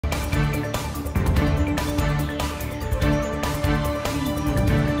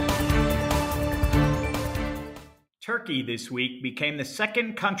Turkey this week became the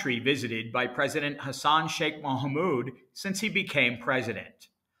second country visited by President Hassan Sheikh Mohamud since he became president.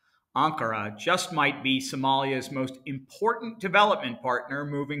 Ankara just might be Somalia's most important development partner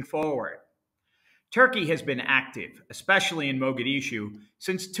moving forward. Turkey has been active, especially in Mogadishu,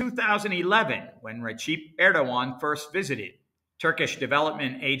 since 2011 when Recep Erdogan first visited. Turkish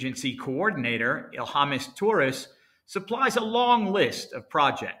Development Agency coordinator Ilhamis Touris supplies a long list of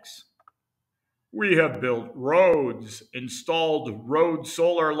projects. We have built roads, installed road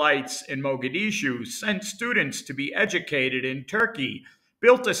solar lights in Mogadishu, sent students to be educated in Turkey,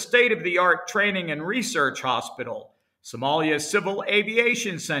 built a state-of-the-art training and research hospital, Somalia's Civil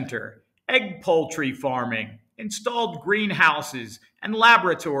Aviation Center, egg poultry farming, installed greenhouses and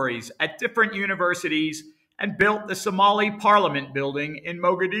laboratories at different universities, and built the Somali Parliament building in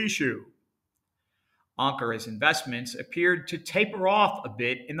Mogadishu. Ankara's investments appeared to taper off a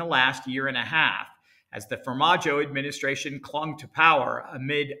bit in the last year and a half as the Farmajo administration clung to power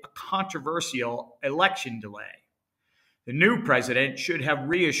amid a controversial election delay. The new president should have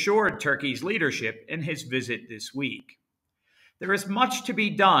reassured Turkey's leadership in his visit this week. There is much to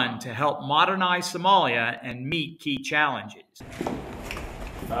be done to help modernize Somalia and meet key challenges.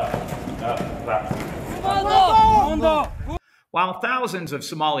 While thousands of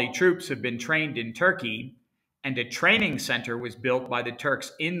Somali troops have been trained in Turkey, and a training center was built by the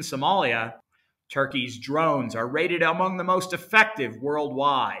Turks in Somalia, Turkey's drones are rated among the most effective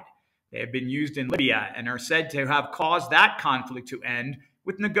worldwide. They have been used in Libya and are said to have caused that conflict to end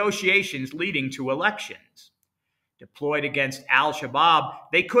with negotiations leading to elections. Deployed against al-Shabaab,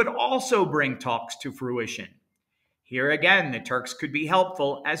 they could also bring talks to fruition. Here again, the Turks could be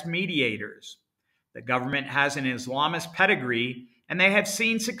helpful as mediators. The government has an Islamist pedigree, and they have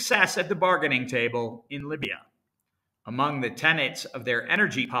seen success at the bargaining table in Libya. Among the tenets of their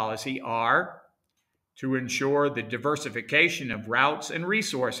energy policy are to ensure the diversification of routes and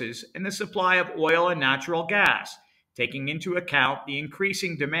resources in the supply of oil and natural gas, taking into account the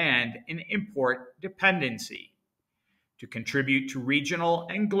increasing demand and import dependency, to contribute to regional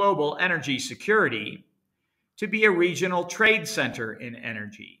and global energy security, to be a regional trade center in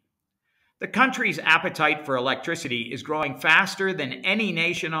energy. The country's appetite for electricity is growing faster than any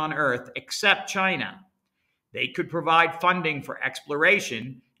nation on Earth except China. They could provide funding for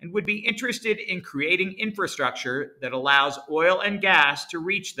exploration and would be interested in creating infrastructure that allows oil and gas to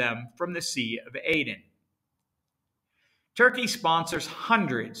reach them from the Sea of Aden. Turkey sponsors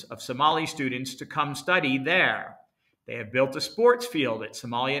hundreds of Somali students to come study there. They have built a sports field at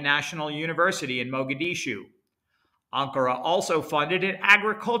Somalia National University in Mogadishu. Ankara also funded an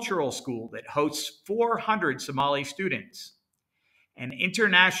agricultural school that hosts 400 Somali students. An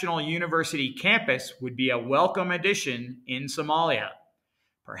international university campus would be a welcome addition in Somalia,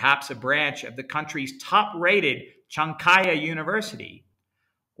 perhaps a branch of the country's top-rated Çankaya University,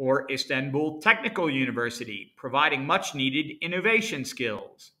 or Istanbul Technical University, providing much-needed innovation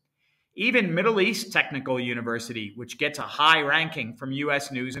skills. Even Middle East Technical University, which gets a high ranking from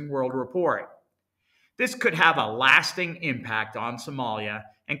U.S. News and World Report. This could have a lasting impact on Somalia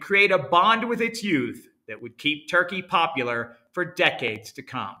and create a bond with its youth that would keep Turkey popular for decades to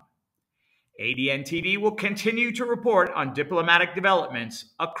come. ADN TV will continue to report on diplomatic developments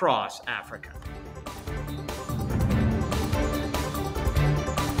across Africa.